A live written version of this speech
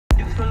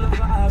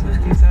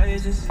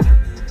Welcome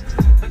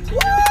to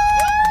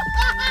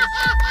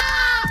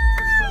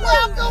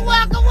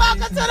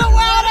the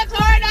world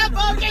according to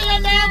Boogie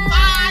and Them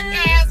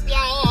podcast,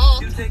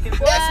 y'all. It's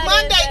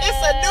Monday.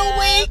 It's a new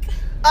week,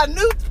 a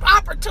new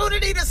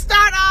opportunity to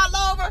start all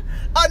over,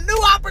 a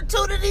new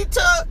opportunity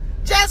to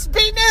just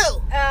be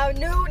new.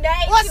 New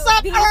day. What's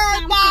up,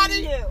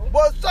 everybody?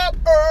 What's up,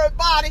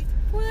 everybody?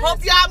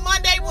 Hope y'all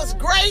Monday was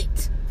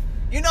great.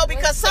 You know,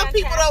 because some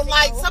people don't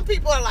like, some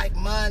people are like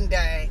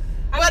Monday.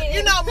 But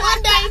you know,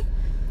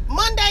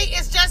 Monday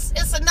is just,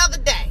 it's another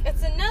day.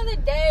 It's another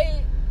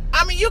day.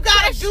 I mean, you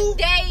gotta do,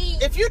 day,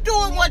 if you're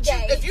doing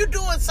if you're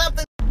doing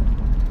something,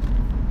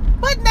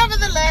 but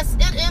nevertheless,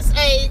 it is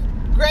a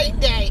great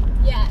day.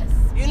 Yes.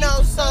 You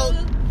know, so.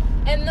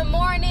 In the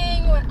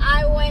morning when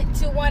I went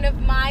to one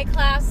of my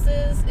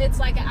classes, it's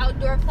like an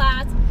outdoor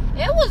class.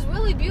 It was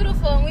really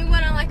beautiful, and we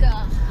went on like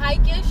a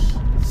hike-ish.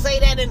 Say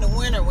that in the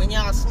winter when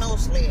y'all snow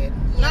sled.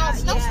 Yeah, No,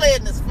 snow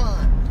sledding is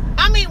fun.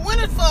 I mean,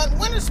 winter's fun.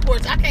 Winter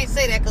sports, I can't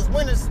say that because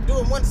winter's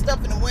doing winter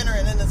stuff in the winter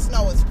and then the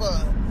snow is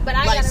fun. But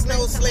I like gotta snow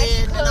bring some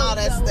sledding extra and all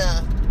that clothes,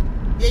 stuff.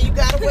 Yeah, you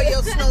gotta wear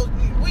your snow.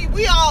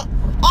 We all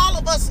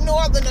of us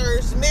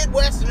Northerners,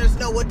 Midwesterners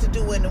know what to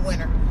do in the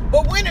winter.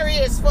 But winter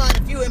is fun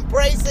if you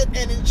embrace it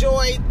and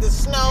enjoy the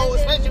snow,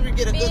 especially if you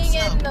get a good snow.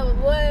 Being in the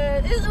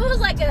woods, it was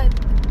like a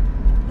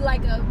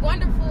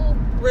wonderful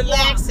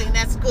relaxing walk.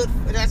 That's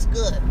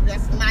good.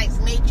 That's a nice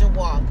nature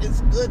walk.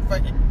 It's good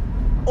for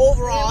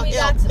overall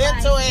health,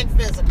 mental and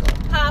physical.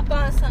 Hop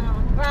on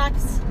some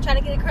rocks, try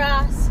to get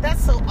across.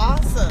 That's so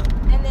awesome.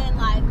 And then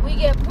we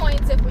get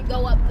points if we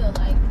go up the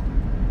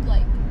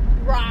like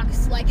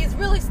rocks. It's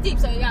really steep,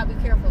 so you gotta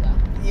be careful though.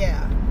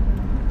 Yeah.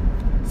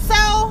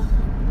 So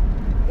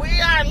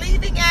we are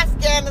leaving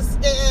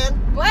Afghanistan.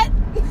 What?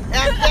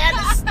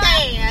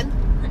 Afghanistan.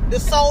 The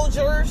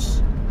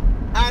soldiers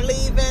are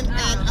leaving,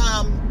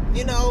 and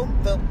you know,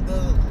 the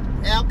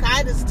Al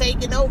Qaeda's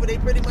taking over. They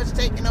pretty much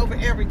taking over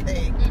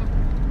everything.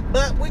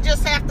 But we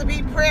just have to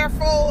be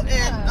prayerful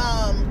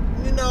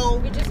and you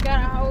know, we just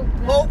gotta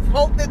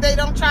hope that they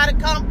don't try to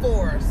come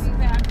for us.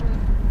 Exactly.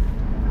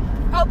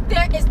 Hope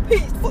there is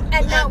peace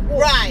and not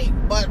war. Right.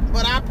 But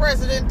our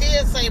president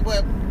did say,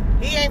 but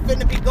he ain't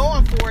finna be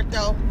going for it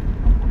though.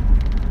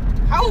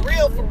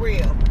 For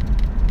real.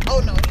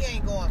 Oh no, he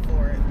ain't going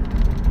for it.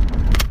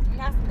 And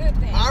that's a good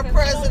thing. Our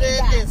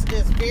president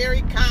is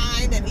very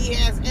kind and he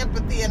has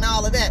empathy and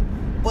all of that.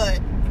 But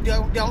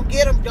don't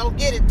get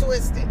it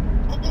twisted.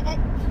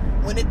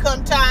 When it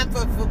come time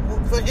for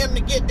him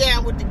to get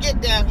down with the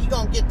get down, he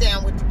gonna get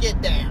down with the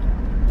get down.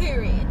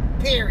 Period.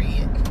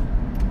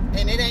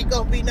 And it ain't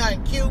gonna be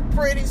nothing cute,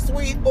 pretty,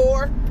 sweet,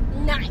 or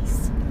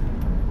nice.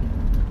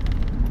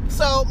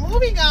 So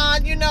moving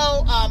on, you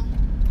know,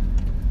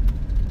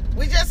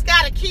 we just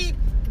gotta keep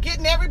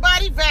getting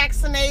everybody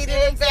vaccinated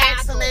and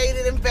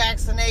vaccinated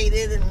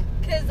and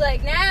because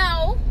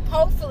now,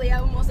 hopefully,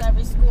 almost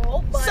every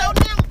school. But so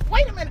now,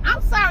 wait a minute.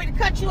 I'm sorry to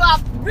cut you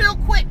off real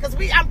quick because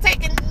I'm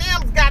taking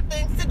Nim's got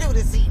things to do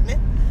this evening.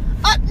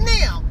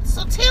 Nim,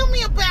 so tell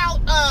me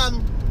about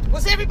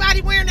was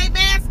everybody wearing their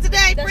masks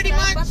today? There's pretty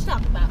much to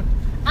talk about.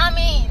 I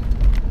mean,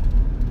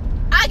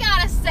 I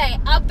gotta say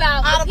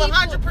about out of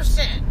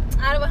 100%.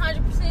 Out of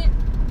 100%,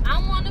 I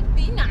want to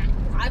be nice.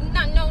 I'm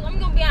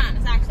gonna be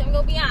honest. Actually, I'm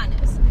gonna be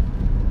honest.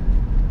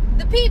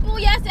 The people,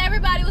 yes,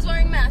 everybody was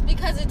wearing masks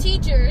because the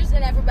teachers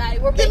and everybody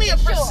were making sure.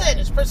 Give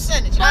me a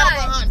percentage out of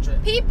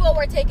 100. People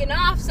were taking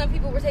off. Some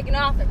people were taking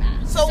off their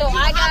masks. So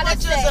I how gotta much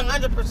say, is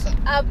 100%?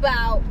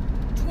 About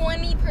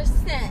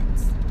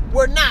 20%.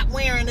 We're not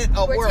wearing it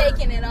or we're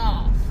taking it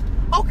off.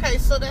 Okay,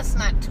 so that's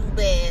not too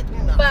bad,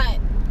 you know. But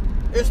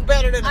it's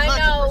better than 100%. I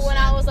know when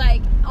I was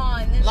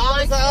on. As long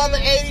as the other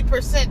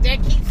 80%,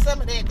 that keeps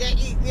some of that,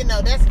 you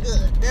know, that's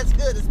good. That's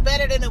good. It's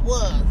better than it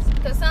was.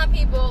 Because some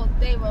people,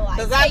 they were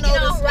taking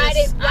off right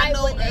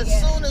when they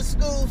as soon as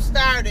school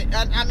started,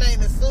 I mean,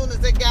 as soon as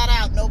they got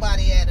out,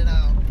 nobody had it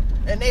on.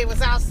 And they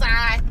was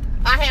outside.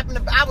 I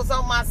was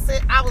on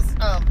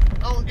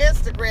on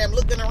Instagram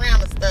looking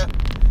around and stuff.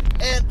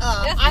 And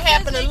I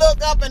happened to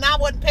look up and I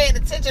wasn't paying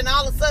attention.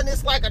 All of a sudden,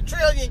 it's like 1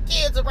 trillion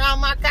kids around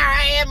my car.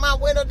 I had my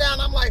window down.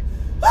 I'm like,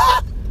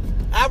 ah!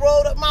 I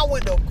rolled up my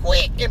window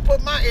quick and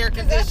put my air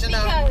conditioner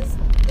on.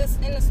 Because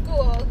in the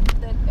school,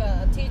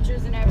 the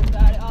teachers and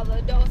everybody, all the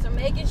adults are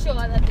making sure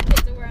that the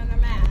kids are wearing their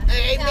masks.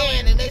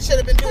 Amen. And they should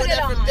have been doing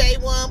that from day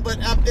one, but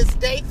it's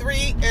day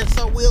 3, and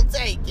so we'll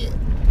take it.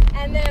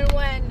 And then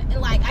when,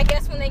 I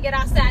guess when they get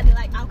outside, they're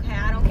like, okay,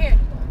 I don't care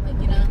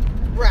anymore. You know?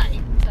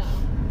 Right. So.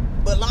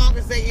 But long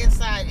as they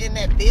inside in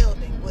that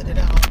building with it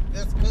on,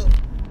 that's cool.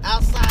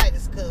 Outside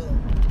is cool.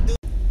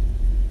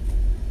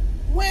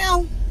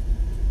 Well,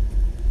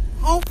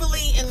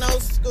 hopefully in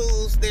those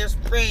schools they're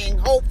spraying,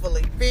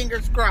 hopefully,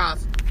 fingers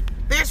crossed,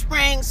 they're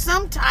spraying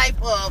some type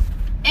of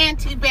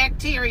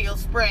antibacterial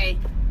spray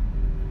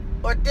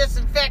or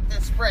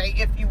disinfectant spray,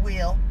 if you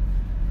will,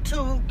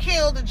 to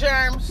kill the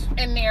germs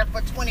in there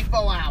for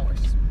 24 hours.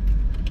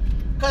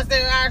 Because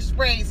there are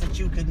sprays that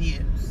you can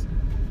use.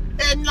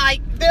 And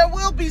there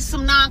will be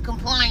some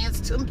non-compliance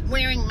to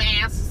wearing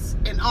masks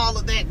and all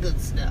of that good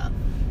stuff.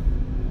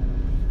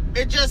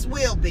 It just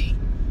will be.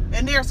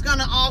 And there's going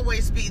to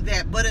always be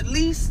that. But at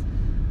least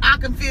I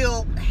can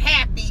feel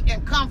happy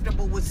and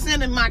comfortable with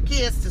sending my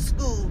kids to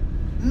school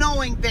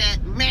knowing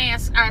that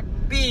masks are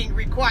being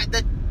required.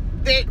 That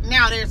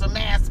now there's a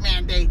mask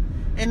mandate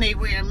and they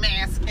wear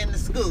masks in the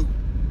school.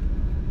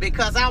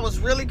 Because I was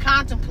really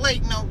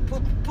contemplating on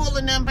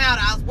pulling them out.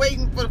 I was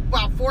waiting for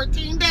about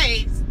 14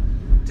 days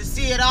to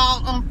see it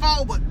all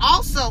unfold. But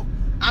also,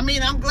 I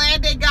mean, I'm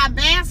glad they got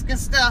masks and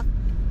stuff,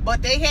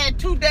 but they had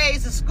 2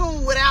 days of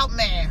school without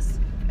masks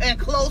and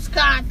close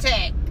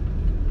contact.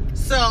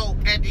 So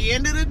at the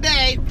end of the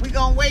day, we're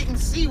going to wait and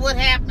see what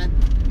happened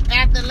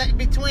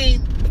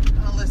between,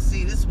 let's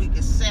see, this week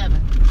is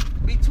 7.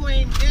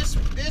 Between this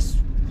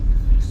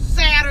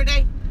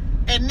Saturday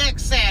and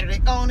next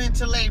Saturday on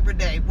into Labor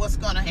Day, what's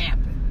going to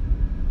happen.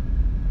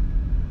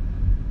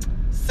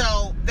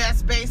 So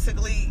that's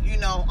basically,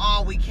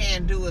 all we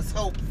can do is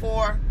hope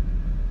for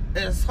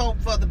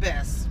the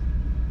best.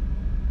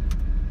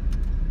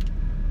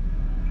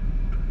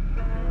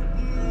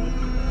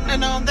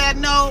 And on that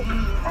note,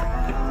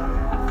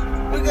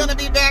 we're going to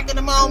be back in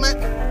a moment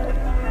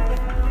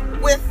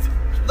with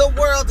The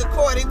World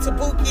According to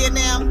Buki and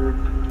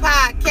Them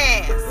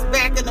podcast.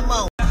 Back in a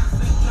moment.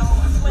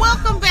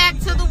 Welcome back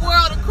to The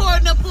World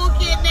According to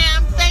Buki and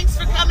Them. Thanks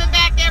for coming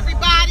back,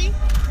 everybody.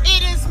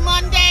 It is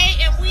Monday,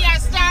 and we are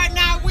starting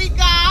our week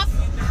off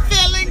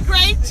feeling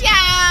great,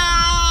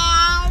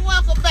 y'all.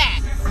 Welcome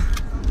back.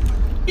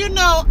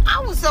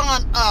 I was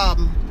on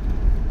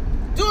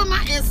doing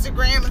my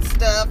Instagram and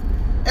stuff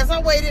as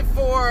I waited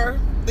for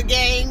the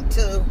gang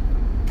to,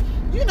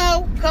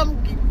 come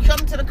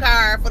to the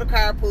car for the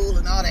carpool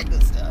and all that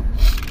good stuff.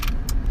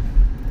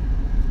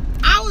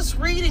 I was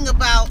reading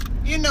about,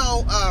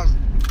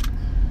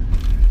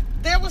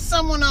 there was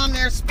someone on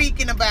there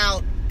speaking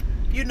about,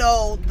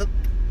 the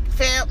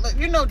family,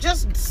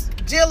 just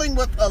dealing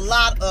with a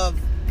lot of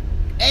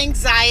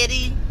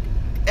anxiety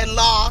and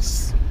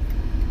loss,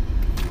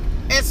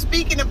 and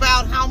speaking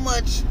about how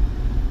much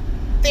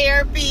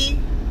therapy,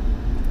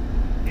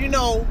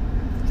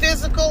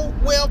 physical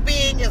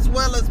well-being as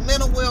well as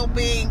mental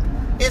well-being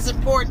is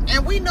important,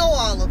 and we know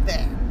all of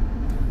that.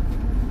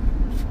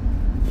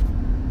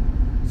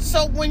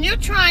 So when you're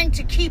trying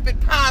to keep it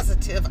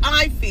positive,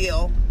 I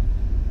feel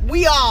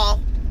we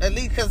all, at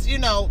least because,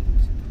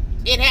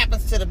 it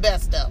happens to the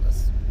best of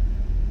us,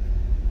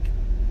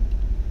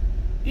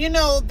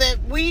 that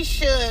we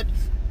should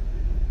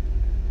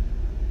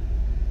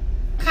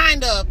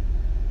kind of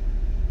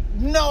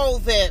know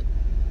that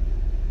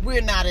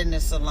we're not in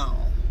this alone.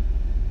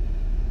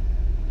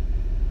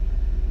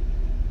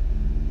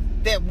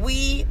 That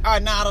we are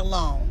not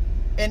alone.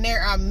 And there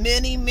are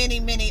many,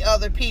 many, many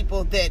other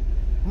people that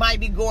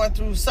might be going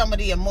through some of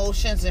the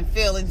emotions and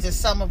feelings that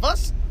some of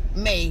us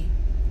may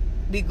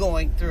be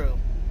going through.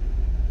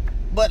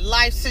 But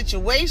life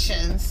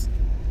situations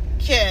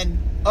can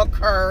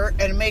occur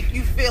and make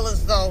you feel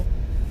as though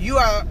you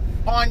are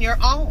on your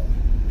own.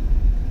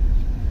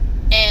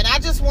 And I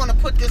just want to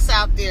put this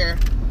out there.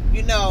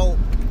 You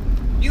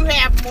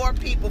have more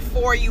people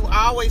for you.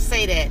 I always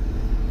say that.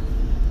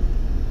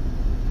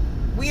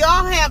 We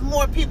all have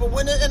more people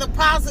when in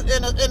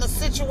a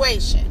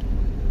situation,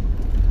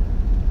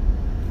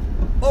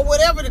 or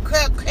whatever the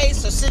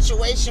case or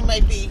situation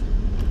may be.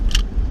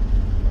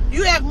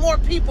 You have more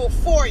people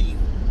for you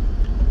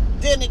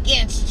than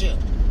against you,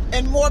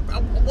 and more.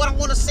 What I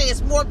want to say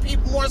is more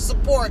people, more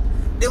support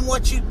than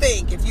what you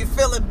think. If you're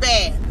feeling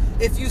bad,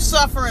 if you're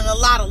suffering a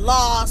lot of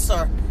loss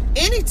or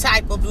any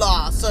type of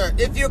loss, or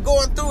if you're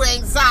going through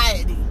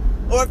anxiety,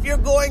 or if you're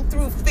going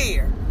through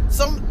fear.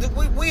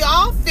 We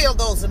all feel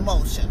those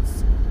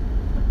emotions,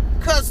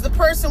 because the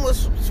person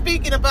was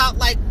speaking about,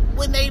 like,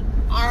 when they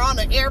are on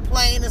an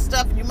airplane and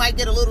stuff, and you might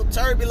get a little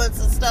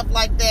turbulence and stuff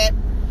like that,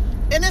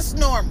 and it's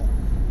normal.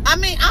 I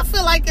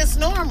feel like it's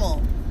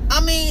normal.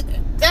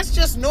 That's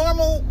just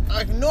normal,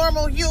 a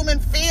normal human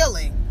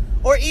feeling.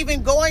 Or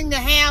even going to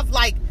have,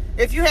 like,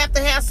 if you have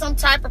to have some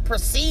type of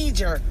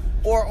procedure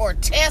or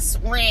test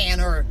ran,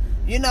 or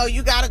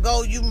you got to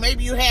go,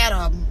 maybe you had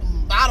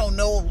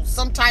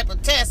some type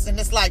of test, and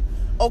it's like,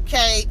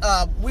 okay,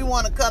 we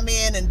want to come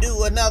in and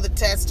do another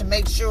test to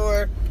make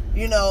sure,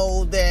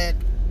 that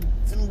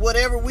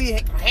whatever we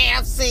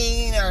have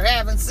seen or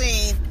haven't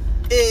seen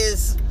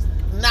is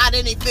not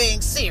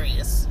anything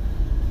serious,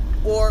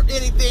 or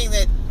anything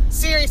that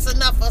serious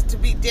enough for us to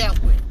be dealt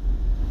with.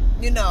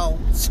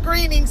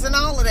 Screenings and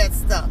all of that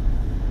stuff.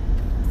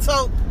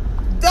 So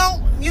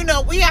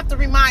we have to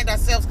remind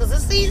ourselves, because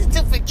it's easy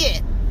to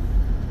forget,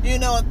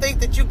 and think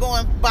that you're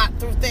going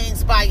through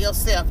things by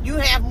yourself. You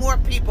have more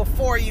people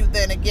for you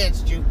than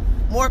against you.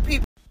 More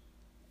people.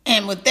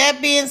 And with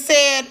that being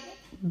said,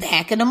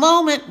 back in a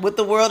moment with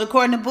The World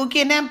According to Buki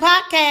and Them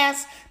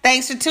podcast.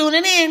 Thanks for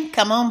tuning in.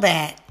 Come on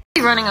back.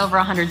 Running over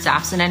 100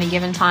 zaps at any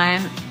given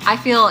time, I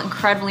feel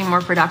incredibly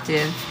more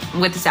productive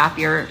with the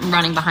Zapier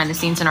running behind the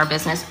scenes in our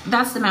business.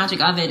 That's the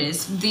magic of it,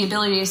 is the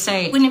ability to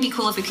say, wouldn't it be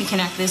cool if we could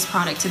connect this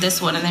product to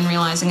this one, and then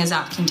realizing a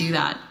Zap can do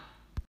that.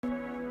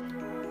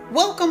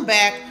 Welcome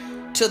back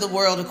to the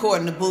World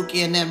According to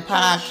Buki and Them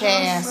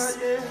podcast.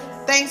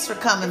 Thanks for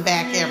coming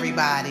back,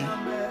 everybody.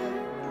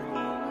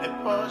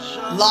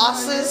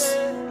 Losses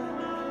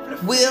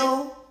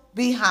will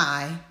be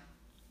high.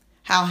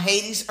 How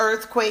Haiti's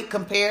earthquake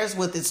compares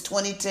with its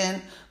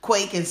 2010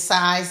 quake in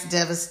size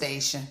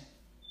devastation.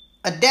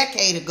 A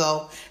decade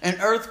ago, an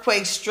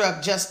earthquake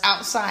struck just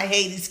outside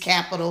Haiti's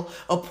capital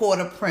of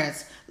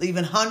Port-au-Prince,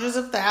 leaving hundreds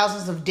of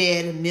thousands of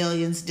dead and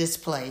millions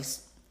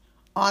displaced.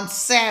 On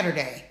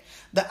Saturday,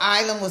 the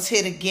island was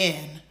hit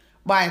again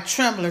by a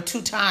trembler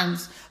 2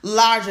 times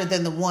larger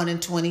than the one in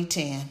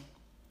 2010.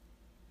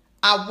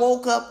 I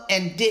woke up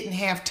and didn't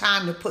have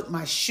time to put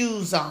my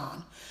shoes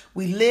on.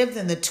 We lived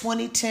in the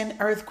 2010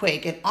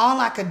 earthquake and all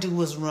I could do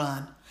was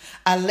run.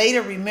 I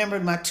later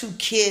remembered my 2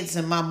 kids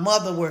and my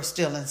mother were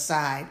still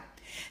inside.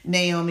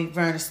 Naomi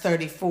Vernis,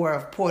 34,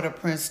 of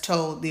Port-au-Prince,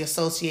 told the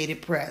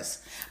Associated Press.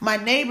 My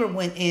neighbor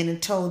went in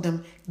and told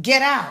them,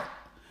 "Get out."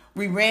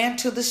 We ran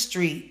to the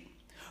street.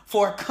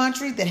 For a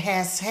country that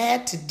has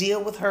had to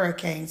deal with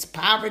hurricanes,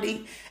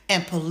 poverty,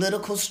 and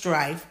political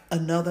strife,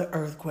 another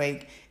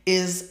earthquake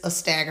is a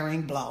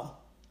staggering blow.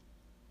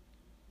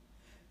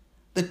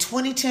 The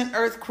 2010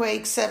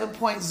 earthquake,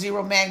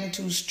 7.0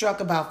 magnitude, struck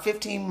about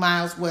 15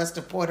 miles west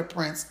of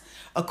Port-au-Prince,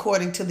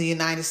 according to the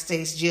United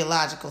States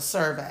Geological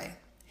Survey.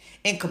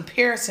 In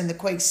comparison, the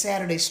quake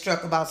Saturday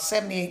struck about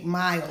 78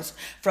 miles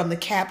from the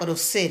capital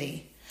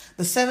city.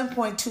 The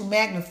 7.2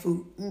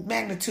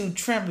 magnitude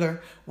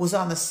trembler was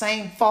on the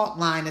same fault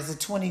line as the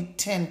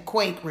 2010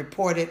 quake,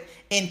 reported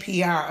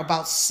NPR,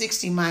 about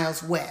 60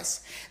 miles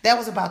west. That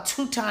was about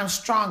 2 times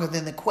stronger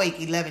than the quake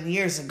 11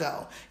 years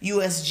ago,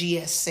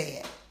 USGS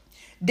said.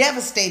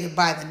 Devastated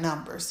by the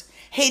numbers,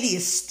 Haiti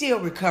is still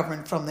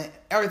recovering from the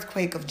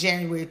earthquake of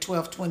January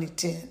 12,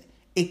 2010.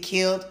 It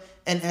killed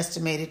an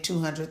estimated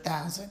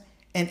 200,000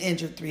 and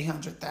injured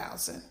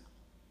 300,000.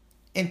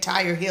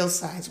 Entire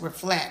hillsides were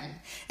flattened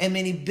and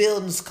many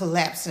buildings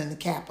collapsed in the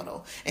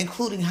capital,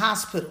 including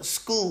hospitals,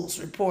 schools,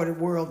 reported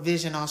World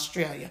Vision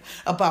Australia.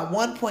 About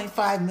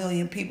 1.5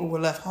 million people were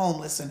left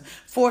homeless and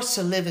forced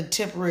to live in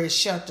temporary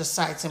shelter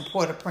sites in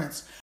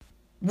Port-au-Prince.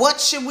 What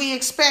should we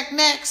expect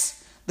next?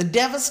 The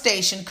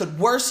devastation could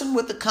worsen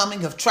with the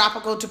coming of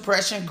Tropical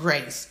Depression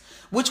Grace,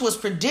 which was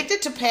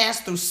predicted to pass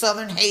through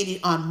southern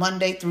Haiti on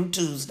Monday through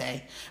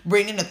Tuesday,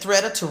 bringing the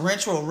threat of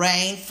torrential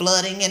rain,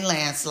 flooding, and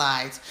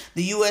landslides.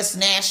 The U.S.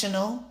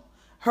 National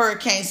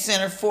Hurricane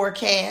Center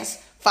forecasts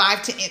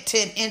 5 to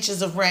 10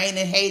 inches of rain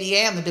in Haiti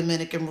and the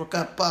Dominican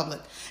Republic,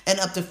 and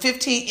up to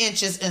 15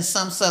 inches in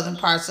some southern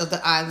parts of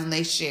the island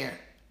they share.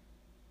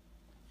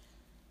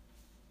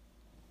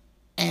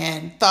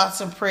 And thoughts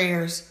and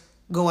prayers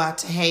go out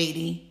to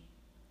Haiti.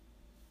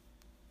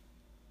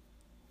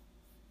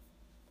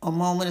 A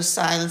moment of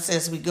silence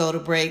as we go to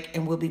break,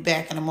 and we'll be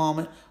back in a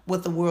moment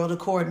with the World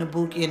According to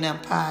Buki and Them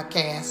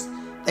podcast.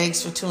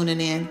 Thanks for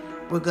tuning in.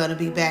 We're going to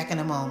be back in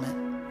a moment.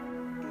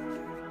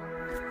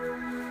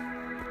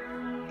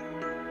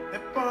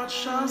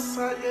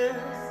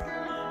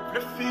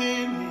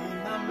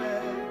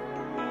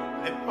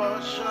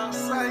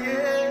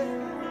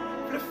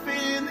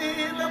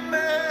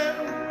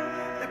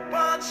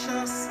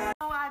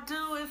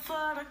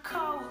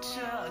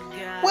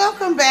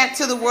 Welcome back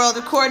to the World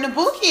According to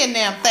Buki and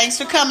Them. Thanks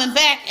for coming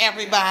back,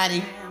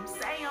 everybody.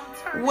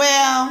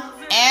 Well,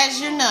 as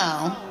you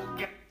know,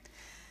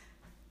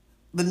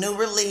 the new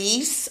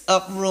release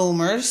of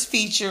Rumors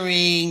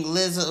featuring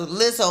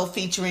Lizzo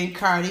featuring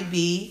Cardi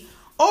B.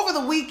 Over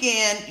the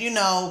weekend,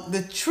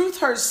 the Truth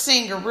Hurts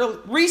singer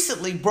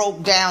recently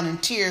broke down in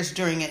tears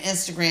during an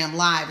Instagram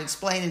Live,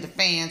 explaining to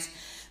fans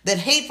that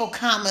hateful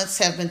comments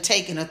have been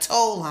taking a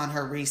toll on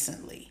her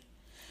recently.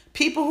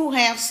 People who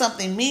have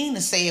something mean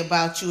to say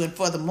about you, and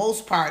for the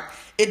most part,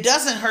 it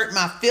doesn't hurt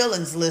my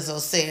feelings, Lizzo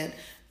said.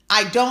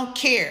 I don't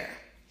care,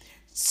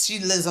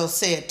 Lizzo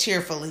said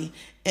tearfully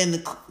in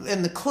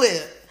the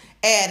clip,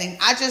 adding,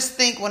 I just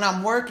think when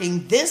I'm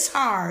working this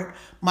hard,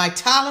 my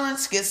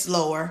tolerance gets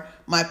lower,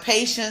 my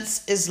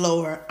patience is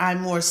lower,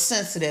 I'm more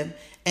sensitive,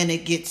 and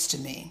it gets to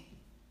me.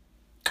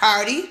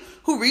 Cardi,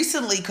 who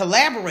recently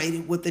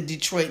collaborated with the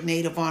Detroit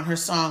native on her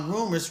song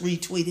Rumors,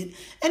 retweeted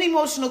an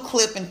emotional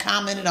clip and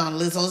commented on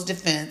Lizzo's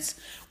defense.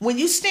 When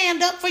you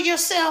stand up for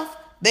yourself,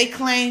 they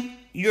claim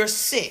you're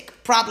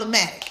sick,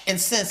 problematic, and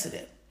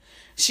sensitive.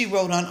 She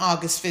wrote on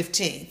August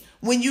 15.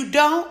 When you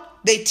don't,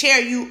 they tear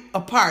you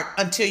apart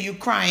until you're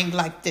crying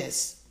like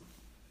this.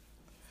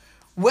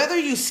 Whether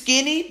you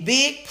skinny,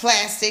 big,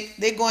 plastic,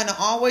 they're going to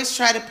always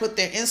try to put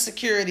their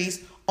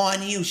insecurities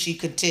on you, she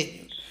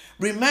continued.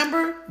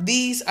 Remember,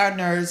 these are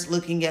nerds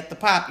looking at the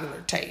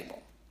popular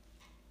table.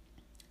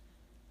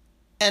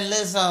 And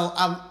Lizzo,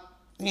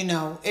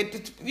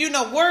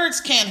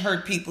 words can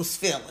hurt people's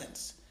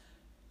feelings.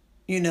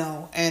 And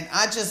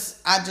I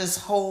just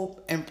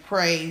hope and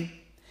pray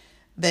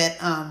that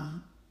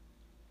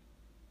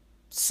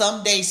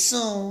someday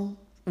soon,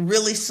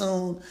 really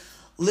soon,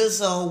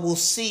 Lizzo will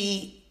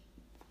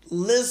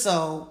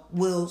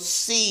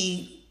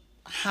see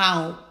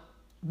how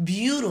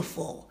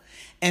beautiful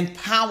and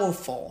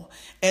powerful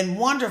and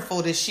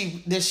wonderful that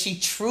she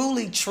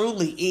truly,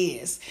 truly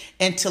is,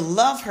 and to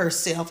love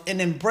herself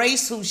and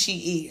embrace who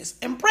she is.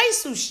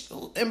 Embrace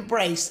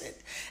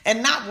it,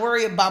 and not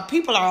worry about,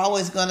 people are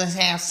always going to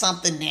have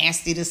something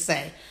nasty to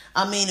say.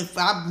 I mean, if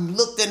I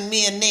looked at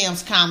me and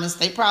Nam's comments,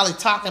 they probably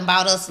talking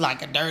about us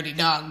like a dirty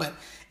dog. But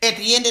at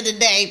the end of the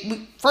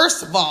day,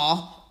 first of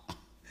all,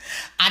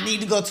 I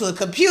need to go to a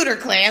computer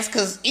class,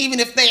 because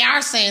even if they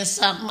are saying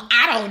something,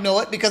 I don't know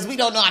it, because we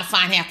don't know how to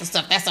find half the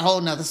stuff. That's a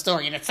whole nother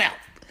story in itself.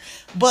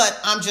 But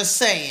I'm just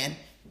saying,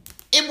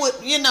 it would,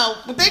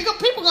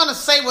 people going to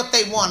say what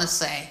they want to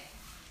say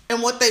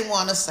and what they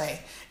want to say.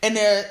 And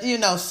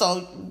they're,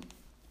 so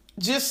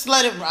just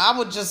let it, I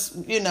would just,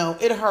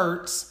 it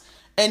hurts.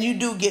 And you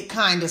do get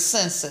kind of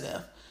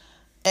sensitive.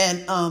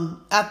 And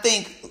I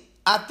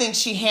think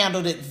she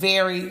handled it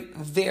very,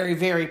 very,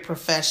 very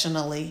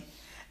professionally.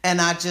 And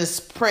I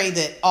just pray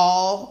that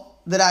all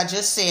that I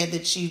just said,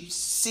 that she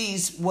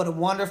sees what a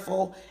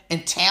wonderful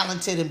and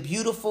talented and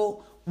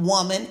beautiful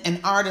woman and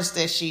artist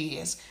that she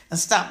is, and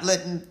stop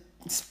letting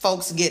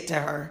folks get to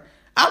her.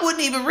 I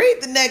wouldn't even read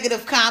the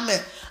negative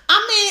comment.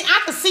 I mean,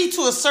 I could see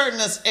to a certain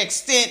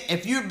extent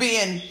if you're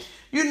being,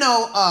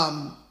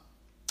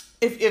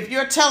 if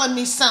you're telling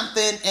me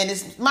something and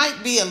it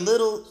might be a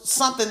little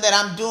something that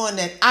I'm doing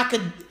that I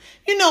could,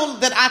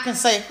 that I can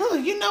say, oh,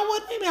 you know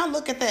what, maybe I'll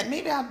look at that.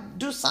 Maybe I'll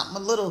do something a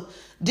little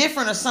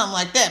different or something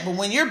like that. But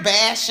when you're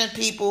bashing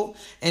people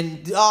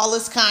and all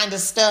this kind of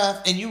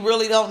stuff, and you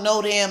really don't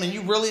know them and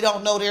you really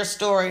don't know their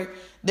story,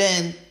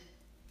 then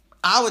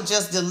I would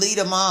just delete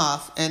them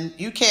off. And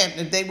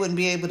they wouldn't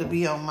be able to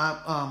be on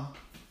my,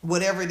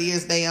 whatever it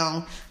is they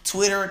own,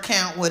 Twitter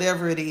account,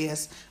 whatever it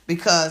is,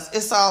 because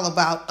it's all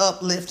about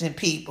uplifting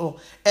people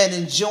and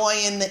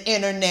enjoying the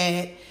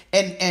internet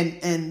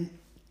and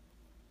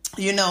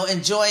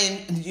enjoying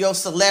your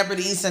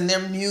celebrities and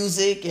their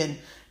music, and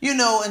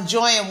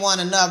enjoying one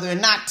another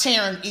and not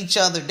tearing each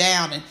other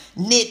down and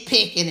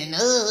nitpicking and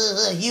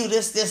you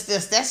this.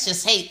 That's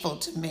just hateful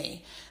to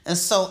me. And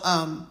so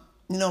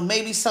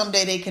maybe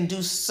someday they can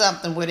do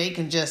something where they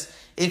can just,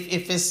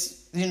 if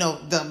it's,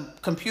 the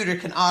computer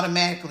can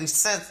automatically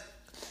sense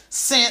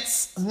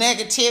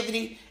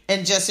negativity,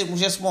 and it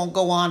just won't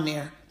go on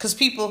there. Because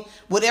people,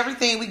 with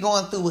everything we're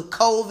going through with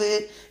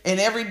COVID and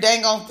every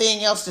dang on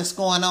thing else that's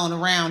going on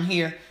around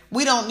here,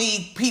 we don't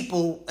need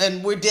people,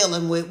 and we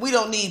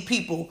don't need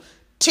people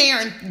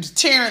tearing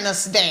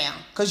us down.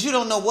 Because you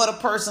don't know what a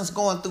person's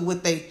going through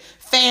with their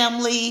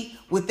family,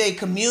 with their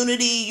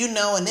community,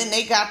 and then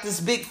they got this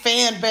big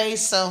fan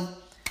base. So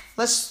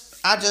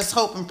I just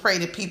hope and pray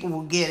that people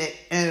will get it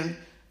and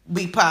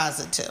be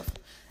positive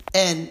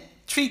and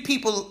treat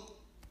people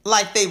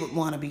like they would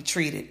want to be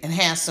treated and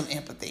have some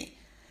empathy.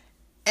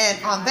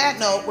 And on that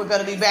note, we're going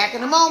to be back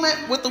in a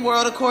moment with the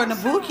world according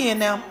to Buki, and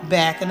now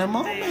back in a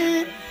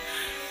moment.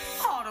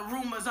 All the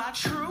rumors are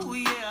true,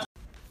 yeah.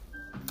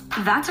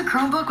 That's a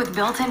Chromebook with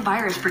built-in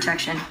virus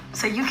protection,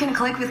 so you can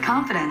click with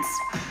confidence.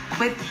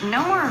 With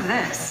no more of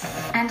this,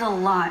 and a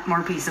lot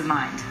more peace of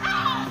mind.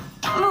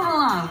 Move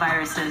along,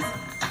 viruses.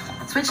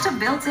 Switch to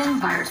built-in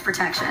virus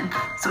protection.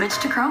 Switch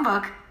to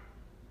Chromebook.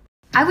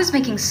 I was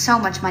making so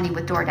much money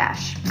with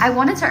DoorDash. I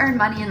wanted to earn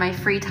money in my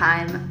free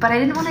time, but I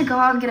didn't want to go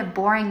out and get a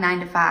boring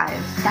 9 to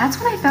 5. That's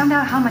when I found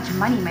out how much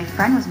money my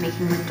friend was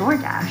making with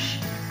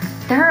DoorDash.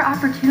 There are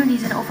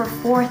opportunities in over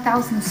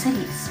 4,000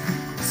 cities.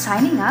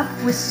 Signing up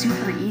was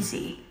super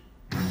easy.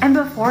 And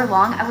before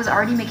long, I was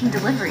already making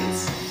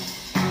deliveries.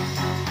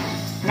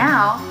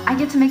 Now, I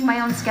get to make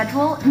my own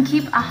schedule and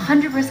keep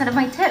 100% of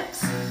my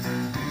tips.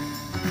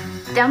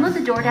 Download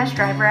the DoorDash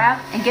driver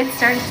app and get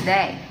started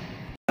today.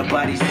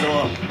 Body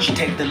sore, she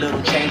take the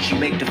little change, she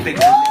make the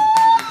fix. And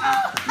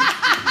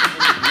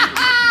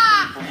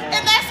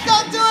that's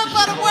gonna do it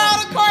for the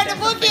world according to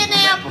Buki and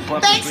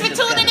them. Thanks for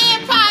tuning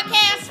in,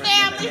 podcast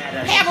family.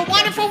 Have a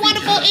wonderful,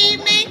 wonderful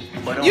evening.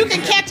 You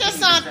can catch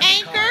us on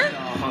Anchor,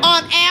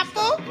 on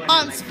Apple,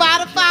 on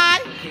Spotify,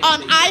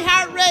 on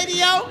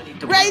iHeartRadio,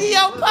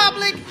 Radio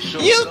Public,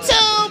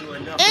 YouTube,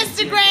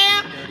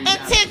 Instagram, and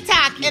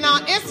TikTok. And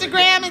on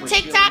Instagram and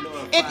TikTok,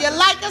 if you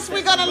like us,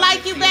 we're going to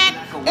like you back.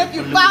 If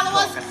you follow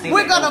us,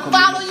 we're going to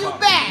follow you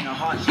back.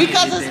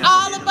 Because it's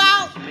all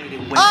about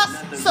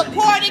us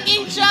supporting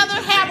each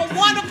other. Have a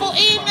wonderful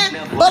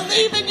evening.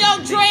 Believe in your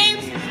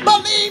dreams.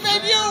 Believe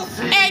in you.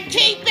 And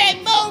keep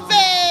it moving.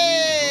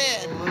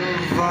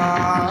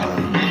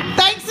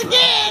 Thanks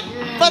again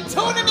for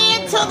tuning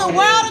in to the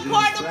World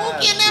According to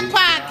Buki and them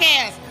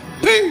podcast.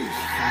 Peace.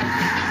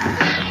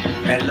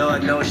 And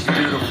Lord knows she's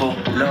beautiful.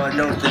 Lord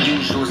knows the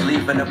usual's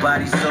leaving her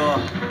body sore.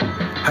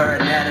 Her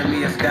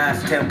anatomy is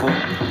God's temple,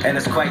 and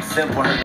it's quite simple.